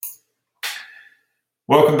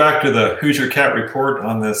Welcome back to the HoosierCat Report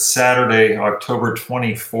on this Saturday, October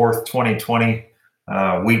 24th, 2020.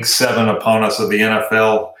 Week 7 upon us of the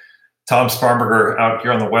NFL. Tom Sparberger out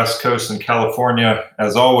here on the West Coast in California.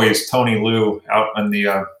 As always, Tony Luu out in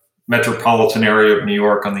the metropolitan area of New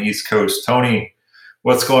York on the East Coast. Tony,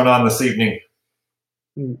 what's going on this evening?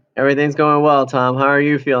 Everything's going well, Tom. How are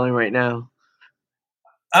you feeling right now?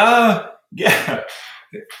 Yeah.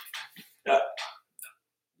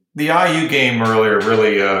 The IU game earlier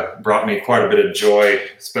really brought me quite a bit of joy,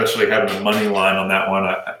 especially having the money line on that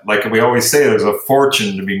one. Like we always say, there's a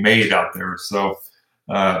fortune to be made out there. So,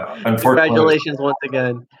 unfortunately, congratulations once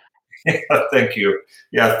again. Yeah, thank you.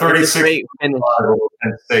 Yeah, 36. Great finish.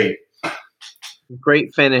 State.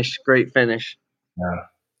 Great finish. Great finish.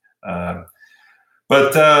 Yeah.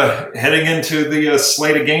 But heading into the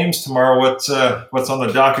slate of games tomorrow, what's on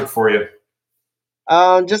the docket for you?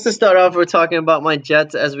 Just to start off, we're talking about my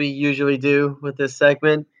Jets as we usually do with this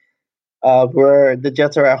segment. Where the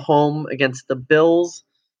Jets are at home against the Bills.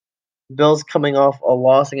 Bills coming off a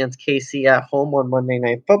loss against KC at home on Monday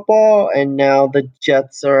Night Football, and now the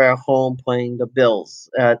Jets are at home playing the Bills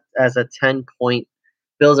as a 10-point.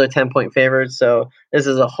 Bills are 10-point favorites, so this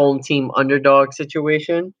is a home team underdog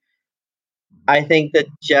situation. I think the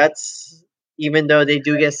Jets, even though they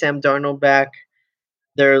do get Sam Darnold back,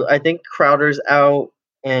 I think Crowder's out,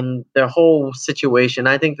 and the whole situation.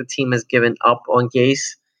 I think the team has given up on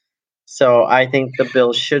Gase, so I think the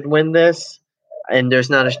Bills should win this, and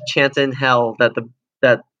there's not a chance in hell that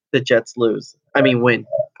the Jets win.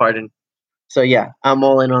 Pardon. So yeah, I'm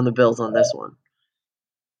all in on the Bills on this one.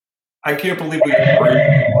 I can't believe we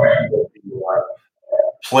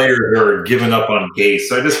players are giving up on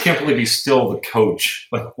Gase. I just can't believe he's still the coach.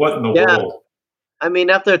 Like, what in the world? I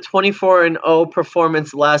mean, after a 24-0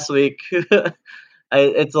 performance last week,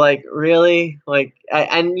 it's like, really? Like,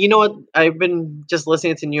 and you know what? I've been just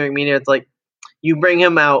listening to New York media. It's like, you bring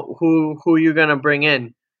him out, who you going to bring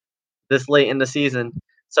in this late in the season?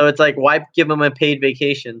 So it's like, why give him a paid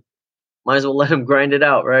vacation? Might as well let him grind it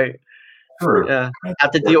out, right? True. Yeah.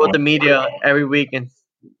 Have to deal with the media every week and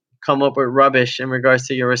come up with rubbish in regards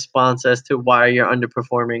to your response as to why you're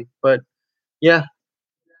underperforming. But, yeah.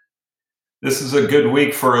 This is a good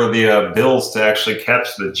week for the Bills to actually catch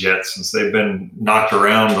the Jets, since they've been knocked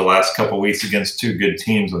around the last couple of weeks against two good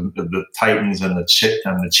teams, the Titans and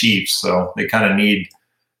the Chiefs. So they kind of need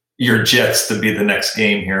your Jets to be the next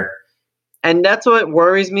game here. And that's what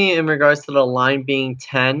worries me in regards to the line being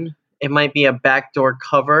 10. It might be a backdoor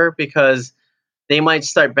cover because they might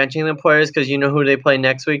start benching the players because you know who they play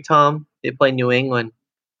next week, Tom? They play New England.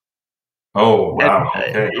 Oh, wow.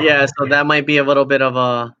 Okay. Yeah, so that might be a little bit of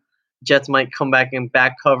a Jets might come back and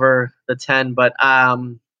back cover the 10, but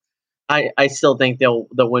I still think they'll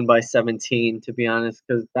win by 17, to be honest,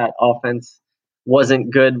 because that offense wasn't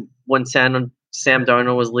good when Sam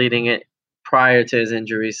Darnold was leading it prior to his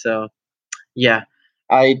injury. So, yeah,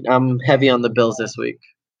 I'm heavy on the Bills this week.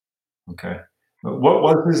 Okay. What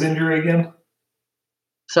was his injury again?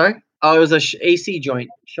 Sorry? Oh, it was a AC joint,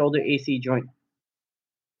 shoulder AC joint.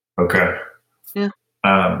 Okay. Yeah.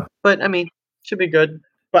 But, I mean, should be good.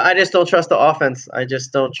 But I just don't trust the offense. I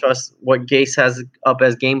just don't trust what Gase has up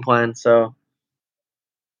as game plan. So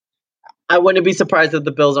I wouldn't be surprised if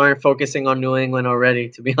the Bills aren't focusing on New England already,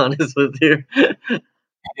 to be honest with you.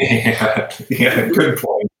 Yeah, good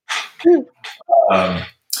point.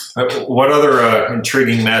 What other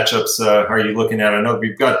intriguing matchups are you looking at? I know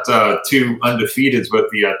we've got two undefeateds, but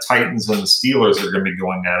the Titans and the Steelers are going to be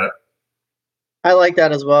going at it. I like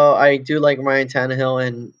that as well. I do like Ryan Tannehill,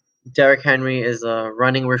 and Derrick Henry is a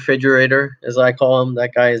running refrigerator, as I call him.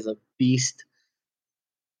 That guy is a beast.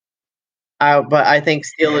 But I think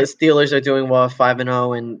Steelers are doing well at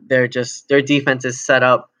 5-0, and their defense is set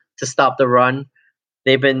up to stop the run.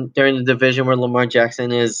 They're in the division where Lamar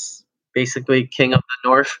Jackson is basically king of the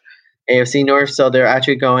North, AFC North. So their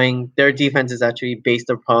defense is actually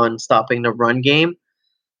based upon stopping the run game.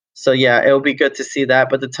 So yeah, it'll be good to see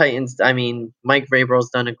that. But the Titans, I mean, Mike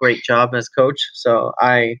Vrabel's done a great job as coach. So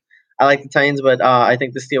I like the Titans, but I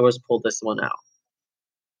think the Steelers pulled this one out.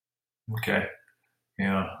 Okay.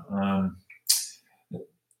 Yeah.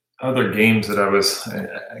 Other games that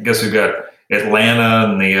I guess we've got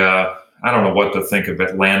Atlanta and I don't know what to think of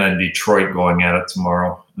Atlanta and Detroit going at it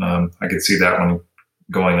tomorrow. I could see that one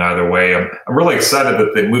going either way. I'm really excited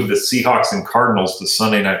that they moved the Seahawks and Cardinals to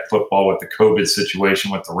Sunday Night Football with the COVID situation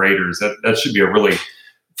with the Raiders. That should be a really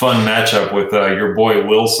fun matchup with your boy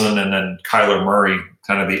Wilson and then Kyler Murray,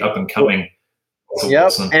 kind of the up and coming.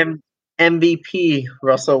 Wilson. MVP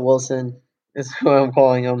Russell Wilson is who I'm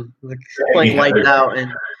calling him. He's playing lights out,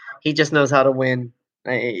 and he just knows how to win.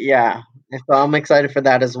 Yeah, so I'm excited for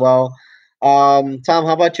that as well. Tom,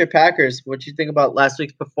 how about your Packers? What do you think about last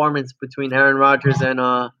week's performance between Aaron Rodgers and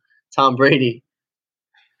Tom Brady?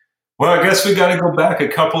 Well, I guess we got to go back a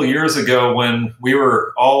couple of years ago when we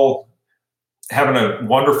were all having a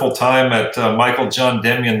wonderful time at Michael John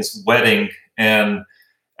Demian's wedding. And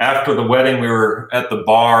after the wedding, we were at the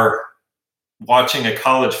bar watching a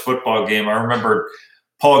college football game. I remember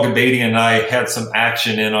Paul Gabady and I had some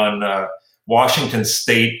action in on Washington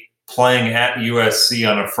State playing at USC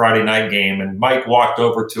on a Friday night game. And Mike walked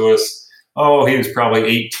over to us. Oh, he was probably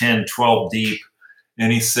 8, 10, 12 deep.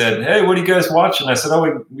 And he said, "Hey, what are you guys watching?" I said,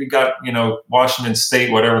 "Oh, we got, Washington State,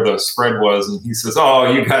 whatever the spread was." And he says,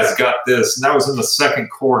 "Oh, you guys got this." And that was in the second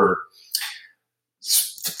quarter.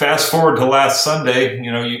 Fast forward to last Sunday,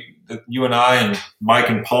 you and I and Mike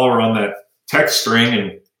and Paul were on that text string,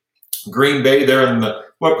 and Green Bay there in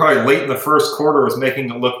probably late in the first quarter was making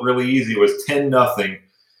it look really easy. It was 10-0.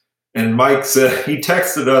 And Mike said, he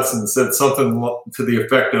texted us and said something to the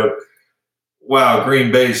effect of, "Wow,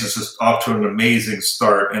 Green Bay's just off to an amazing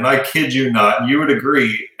start." And I kid you not, you would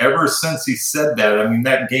agree, ever since he said that, I mean,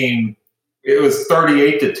 that game, it was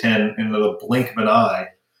 38-10 in the blink of an eye.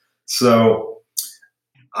 So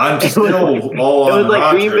I'm still all It was on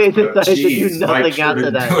like Green Bay Rodgers. decided to do Geez, Mike nothing sure after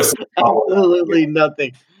did that. do us. Absolutely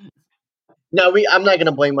nothing. No, I'm not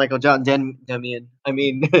gonna blame Michael John Demian. I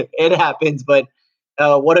mean, it happens, but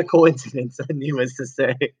what a coincidence, needless to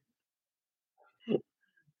say.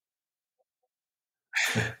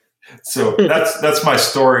 So that's my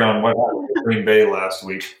story on what happened with Green Bay last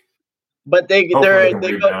week. But Hopefully they can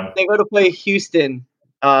rebound. they go to play Houston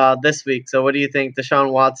this week. So what do you think?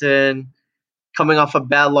 Deshaun Watson coming off a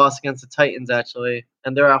bad loss against the Titans actually,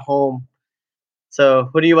 and they're at home. So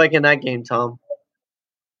who do you like in that game, Tom?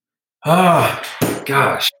 Ah,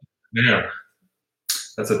 gosh, man,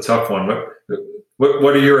 that's a tough one.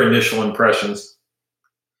 What are your initial impressions?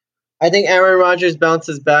 I think Aaron Rodgers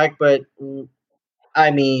bounces back, but I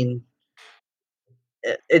mean,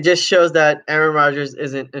 it just shows that Aaron Rodgers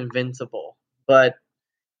isn't invincible. But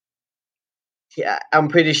yeah, I'm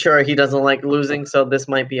pretty sure he doesn't like losing, so this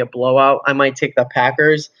might be a blowout. I might take the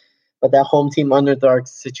Packers, but that home team underdog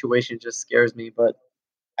situation just scares me. But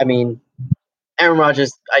I mean, Aaron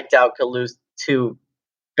Rodgers, I doubt could lose two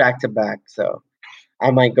back to back, so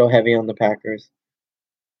I might go heavy on the Packers.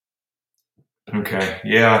 Okay,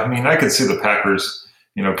 yeah, I mean, I could see the Packers,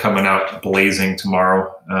 coming out blazing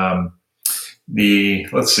tomorrow.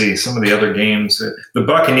 Let's see, some of the other games, the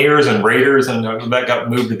Buccaneers and Raiders, and that got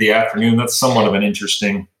moved to the afternoon. That's somewhat of an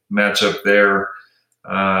interesting matchup there.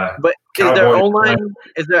 But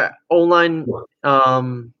is their O line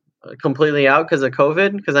completely out because of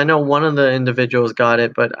COVID? Because I know one of the individuals got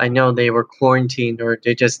it, but I know they were quarantined or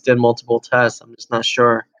they just did multiple tests. I'm just not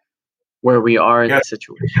sure where we are in the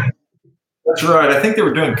situation. That's right. I think they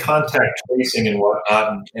were doing contact tracing and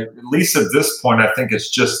whatnot. And at least at this point, I think it's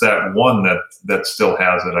just that one that still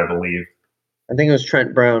has it, I believe. I think it was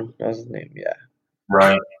Trent Brown. That was his name. Yeah.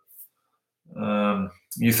 Right.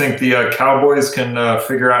 You think the Cowboys can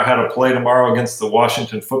figure out how to play tomorrow against the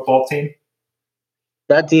Washington football team?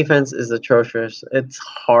 That defense is atrocious. It's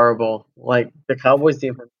horrible. Like the Cowboys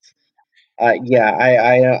defense. Yeah,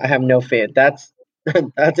 I have no faith. That's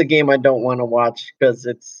that's a game I don't want to watch because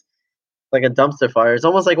it's like a dumpster fire. It's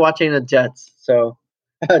almost like watching the Jets. So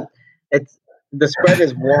it's the spread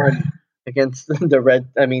is 1 against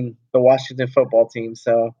the Washington football team.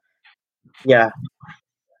 So yeah,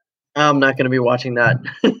 I'm not going to be watching that.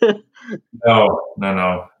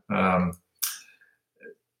 No.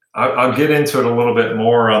 I'll get into it a little bit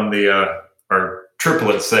more on the our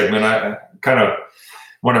triplet segment. I kind of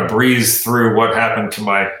want to breeze through what happened to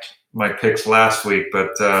my picks last week,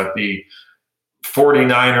 but the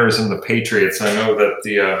 49ers and the Patriots, I know that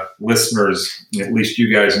the listeners, at least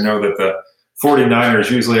you guys know that the 49ers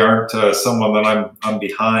usually aren't someone that I'm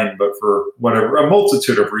behind, but for a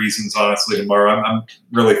multitude of reasons, honestly, tomorrow, I'm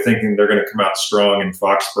really thinking they're going to come out strong in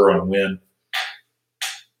Foxborough and win.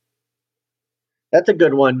 That's a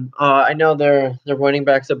good one. I know their running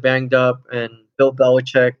backs are banged up, and Bill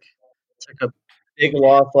Belichick took a big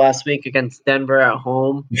loss last week against Denver at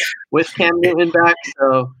home with Cam Newton back,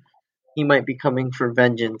 so he might be coming for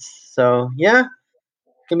vengeance. So yeah,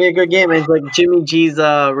 it's gonna be a good game. It's like Jimmy G's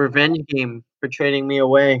revenge game for trading me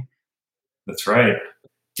away. That's right.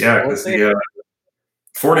 Yeah, We'll because see. the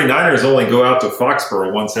 49ers only go out to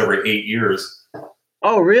Foxborough once every 8 years.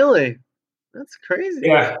 Oh, really? That's crazy.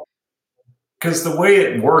 Yeah, because the way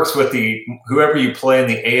it works with whoever you play in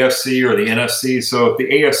the AFC or the NFC, so if the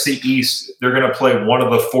AFC East, they're going to play one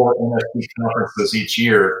of the 4 NFC conferences each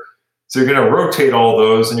year. So you're going to rotate all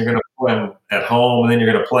those, and you're going to play them at home, and then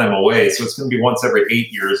you're going to play them away. So it's going to be once every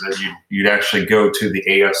 8 years that you'd actually go to the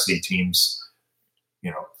AFC teams,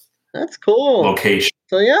 That's cool. location.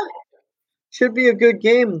 So yeah, should be a good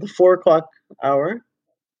game. The 4 o'clock hour.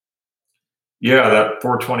 Yeah, that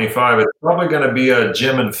 425. It's probably going to be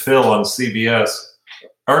Jim and Phil on CBS.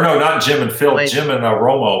 Or no, not Jim and Phil. Jim and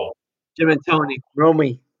Romo. Jim and Tony.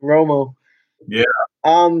 Romo. Yeah.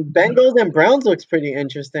 Bengals and Browns looks pretty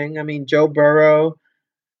interesting. I mean, Joe Burrow.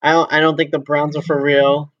 I don't think the Browns are for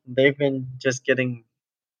real. They've been just getting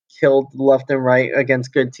killed left and right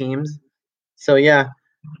against good teams. So yeah,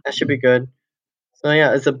 that should be good. So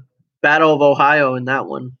yeah, it's a Battle of Ohio in that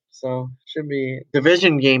one. So should be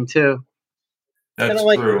division game too. That's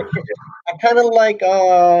true. I kind of like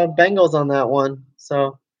Bengals on that one.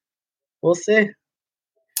 So we'll see.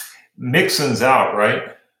 Mixon's out, right?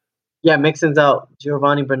 Yeah, Mixon's out.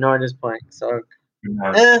 Giovanni Bernard is playing. So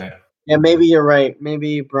Okay. yeah, maybe you're right.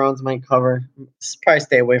 Maybe Browns might cover. Probably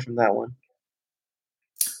stay away from that one.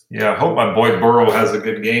 Yeah, I hope my boy Burrow has a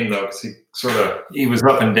good game though, because he was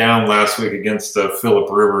up and down last week against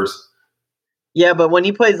Phillip Rivers. Yeah, but when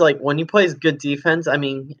he plays good defense, I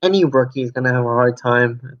mean, any rookie is gonna have a hard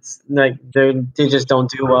time. It's like they just don't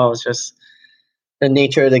do well. It's just the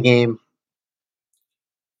nature of the game.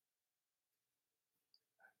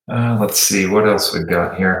 Let's see what else we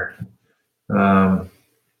got here. I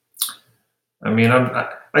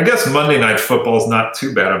guess Monday Night Football is not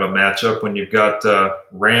too bad of a matchup when you've got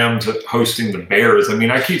Rams hosting the Bears. I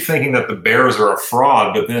mean, I keep thinking that the Bears are a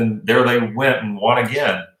fraud, but then there they went and won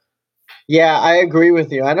again. Yeah, I agree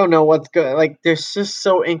with you. I don't know what's good. Like, they're just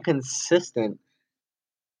so inconsistent.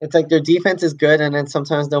 It's like their defense is good, and then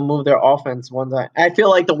sometimes they'll move their offense one time. I feel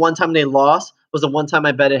like the one time they lost was the one time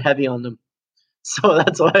I betted heavy on them. So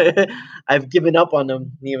that's why I've given up on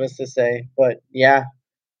them, needless to say. But yeah,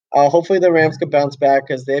 hopefully the Rams could bounce back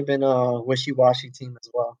because they've been a wishy-washy team as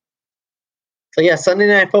well. So yeah, Sunday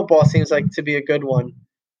Night Football seems like to be a good one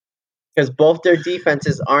because both their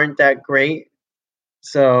defenses aren't that great.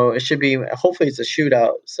 So it should be. Hopefully, it's a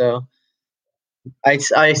shootout. So I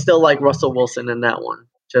still like Russell Wilson in that one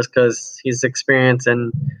just because he's experienced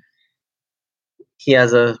and he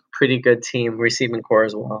has a pretty good team receiving core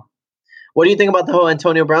as well. What do you think about the whole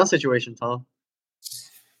Antonio Brown situation, Tom?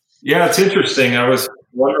 Yeah, it's interesting. I was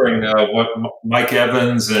wondering what Mike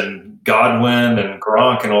Evans and Godwin and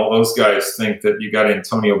Gronk and all those guys think that you got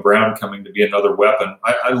Antonio Brown coming to be another weapon.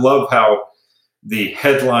 I love how the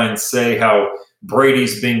headlines say how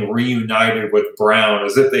Brady's being reunited with Brown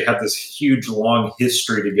as if they have this huge, long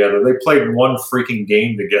history together. They played one freaking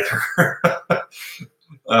game together.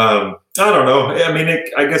 I don't know. I mean,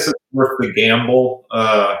 I guess it's worth the gamble,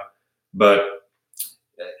 but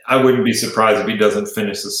I wouldn't be surprised if he doesn't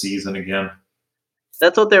finish the season again.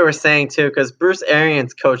 That's what they were saying too, because Bruce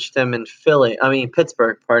Arians coached him in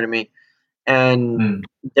Pittsburgh, pardon me, and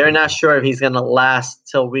they're not sure if he's going to last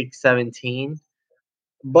till week 17.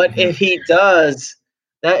 But if he does,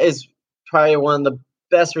 that is probably one of the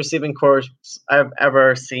best receiving cores I've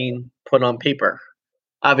ever seen put on paper.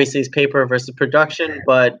 Obviously, it's paper versus production,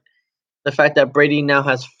 but the fact that Brady now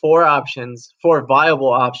has 4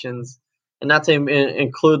 viable options, and not to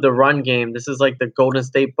include the run game, this is like the Golden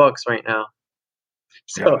State Bucks right now.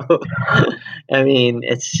 So, I mean,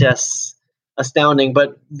 it's just astounding.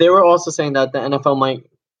 But they were also saying that the NFL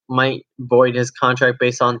might void his contract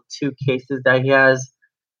based on 2 cases that he has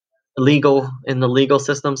legal in the legal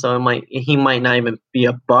system. So he might not even be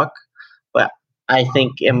a Buck. But I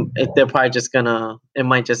think they're probably it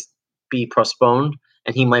might just be postponed,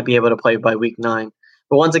 and he might be able to play by week 9.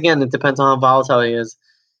 But once again, it depends on how volatile he is.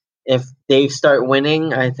 If they start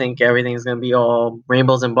winning, I think everything's going to be all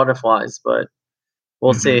rainbows and butterflies. But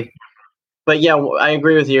we'll see. But yeah, I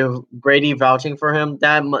agree with you. Brady vouching for him,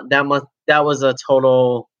 that was a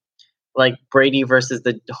total like Brady versus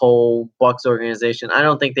the whole Bucks organization. I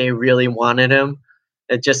don't think they really wanted him.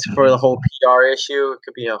 It just for the whole PR issue, it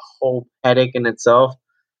could be a whole headache in itself.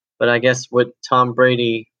 But I guess with Tom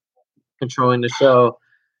Brady controlling the show,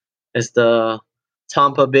 it's the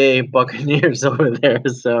Tampa Bay Buccaneers over there.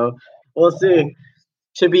 So we'll see.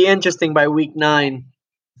 Should be interesting by week 9.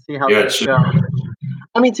 See how things go.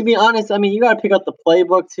 I mean, to be honest, you got to pick up the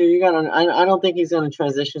playbook too. I don't think he's going to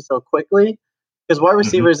transition so quickly because wide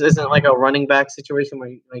receivers isn't like a running back situation where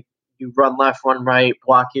you run left, run right,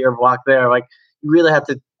 block here, block there. Like you really have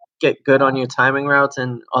to get good on your timing routes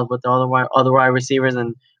and with the other wide receivers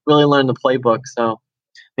and really learn the playbook. So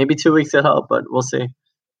maybe 2 weeks will help, but we'll see.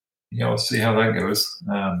 Yeah, we'll see how that goes.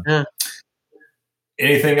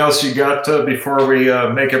 Anything else you got before we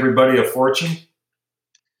make everybody a fortune?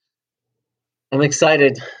 I'm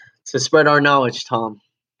excited to spread our knowledge, Tom.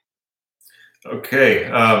 Okay.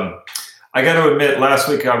 I got to admit, last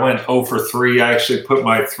week I went 0 for 3. I actually put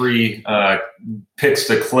my 3 picks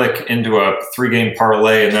to click into a 3-game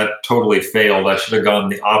parlay, and that totally failed. I should have gone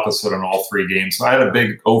the opposite on all 3 games. So I had a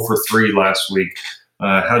big 0 for 3 last week.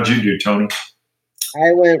 How'd you do, Tony?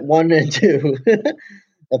 I went 1 and 2.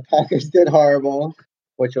 The Packers did horrible,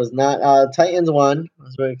 which was not. Titans won. I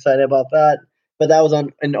was really excited about that, but that was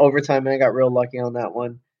in overtime, and I got real lucky on that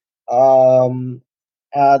one.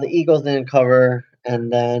 The Eagles didn't cover,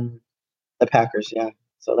 and then the Packers, yeah.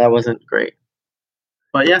 So that wasn't great.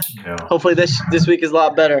 But yeah. Hopefully this week is a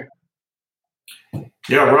lot better.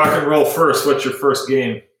 Yeah, rock and roll first. What's your first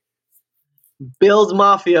game? Bills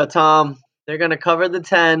Mafia, Tom. They're going to cover the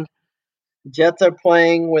 10. Jets are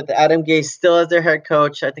playing with Adam Gase still as their head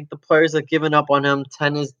coach. I think the players have given up on him.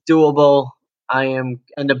 10 is doable. And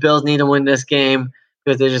the Bills need to win this game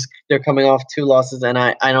because they're coming off 2 losses, and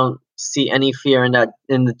I don't see any fear in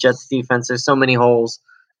the Jets defense. There's so many holes.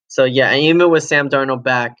 So yeah, and even with Sam Darnold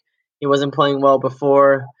back, he wasn't playing well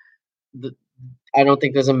before. I don't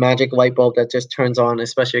think there's a magic light bulb that just turns on,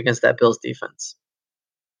 especially against that Bills defense.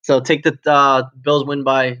 So take the Bills win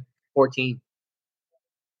by 14.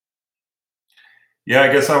 Yeah,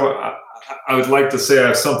 I guess I would like to say I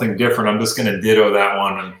have something different. I'm just going to ditto that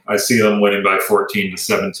one, and I see them winning by 14 to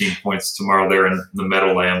 17 points tomorrow there in the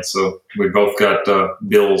Meadowlands. So we both got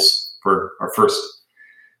Bills for our first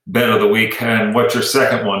bet of the week. And what's your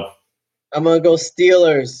second one? I'm going to go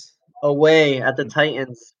Steelers away at the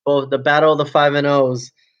Titans. Both the battle of the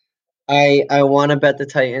 5-0s. I want to bet the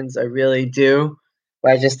Titans. I really do.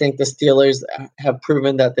 But I just think the Steelers have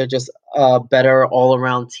proven that they're just a better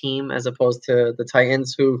all-around team as opposed to the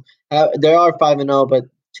Titans, who they are 5-0, but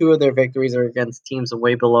 2 of their victories are against teams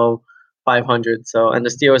way below 500. So, and the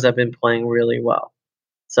Steelers have been playing really well.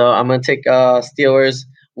 So I'm going to take Steelers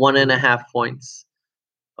 1.5 points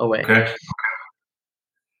away. Okay.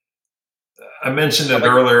 I mentioned it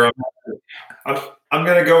earlier. I'm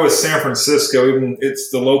going to go with San Francisco. Even it's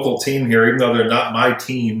the local team here, even though they're not my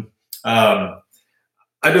team.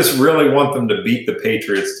 I just really want them to beat the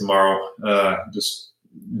Patriots tomorrow. Just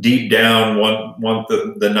deep down, want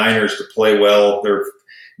the Niners to play well. They're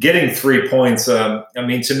getting 3 points. I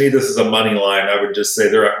mean, to me, this is a money line. I would just say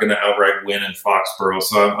they're going to outright win in Foxborough.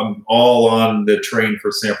 So I'm all on the train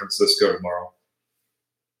for San Francisco tomorrow.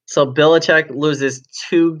 So Belichick loses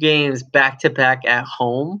 2 games back-to-back at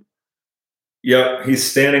home. Yep, he's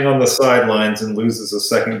standing on the sidelines and loses a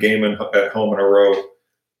second game at home in a row.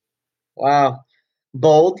 Wow.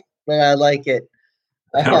 Bold, but I like it.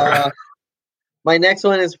 Right. My next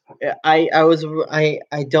one is I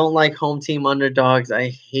don't like home team underdogs. I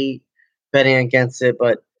hate betting against it,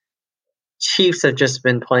 but Chiefs have just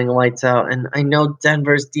been playing lights out, and I know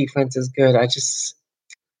Denver's defense is good. I'm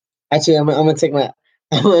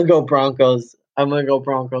gonna go Broncos.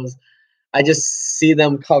 I just see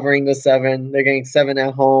them covering the 7. They're getting 7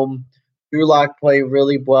 at home. Drew Lock played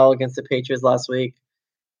really well against the Patriots last week.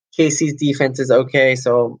 KC's defense is okay,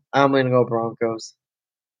 so I'm going to go Broncos.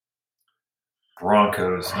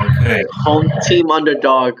 Broncos, okay. Home team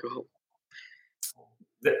underdog.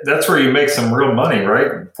 That's where you make some real money,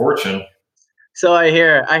 right? Fortune. So I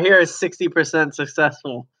hear it's 60%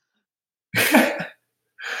 successful.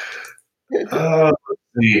 Let's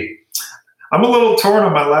see. I'm a little torn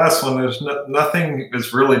on my last one. There's nothing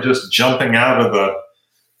is really just jumping out of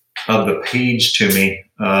the page to me.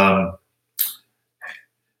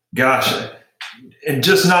 Gosh, and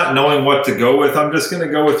just not knowing what to go with, I'm just going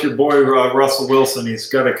to go with your boy Russell Wilson. He's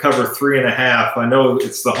got to cover 3.5. I know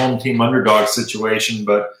it's the home team underdog situation,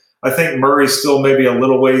 but I think Murray's still maybe a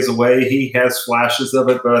little ways away. He has flashes of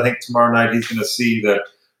it, but I think tomorrow night he's going to see that,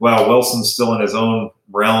 well, Wilson's still in his own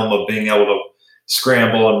realm of being able to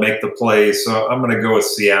scramble and make the plays. So I'm going to go with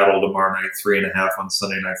Seattle tomorrow night, 3.5 on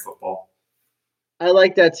Sunday Night Football. I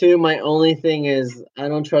like that too. My only thing is I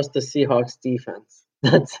don't trust the Seahawks defense.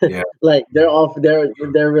 That's like they're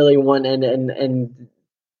really one and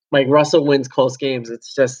like Russell wins close games.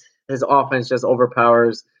 It's just his offense just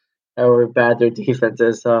overpowers how bad their defense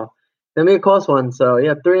is. So it'll be a close one. So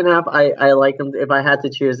yeah, 3.5. I like them. If I had to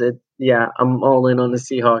choose it, yeah, I'm all in on the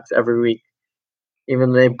Seahawks every week.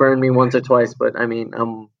 Even though they burned me once or twice, but I mean,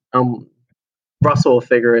 Russell will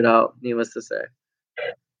figure it out. Needless to say.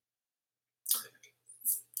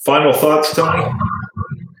 Final thoughts, Tony?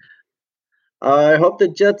 I hope the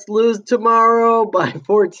Jets lose tomorrow by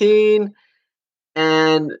 14,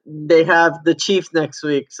 and they have the Chiefs next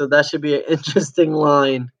week, so that should be an interesting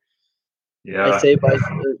line. Yeah, I say by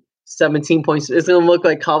 17 points. It's going to look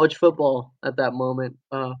like college football at that moment.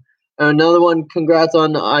 Another one, congrats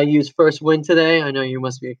on IU's first win today. I know you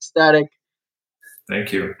must be ecstatic.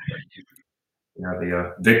 Thank you. Yeah,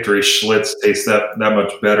 the victory Schlitz tastes that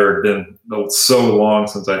much better. It's been so long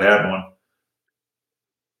since I'd had one.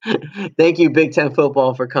 Thank you, Big Ten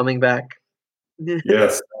football, for coming back.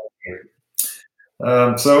 Yes.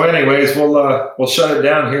 So, anyways, we'll shut it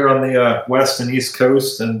down here on the West and East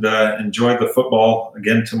Coast and enjoy the football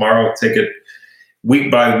again tomorrow. Take it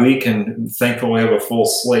week by week, and thankfully we have a full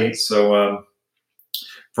slate. So,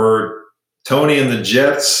 for Tony and the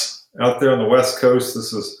Jets out there on the West Coast,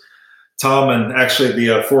 this is Tom and actually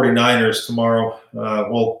the 49ers tomorrow.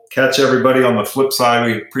 We'll catch everybody on the flip side.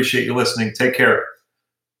 We appreciate you listening. Take care.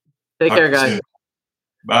 Take care, guys.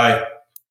 Bye.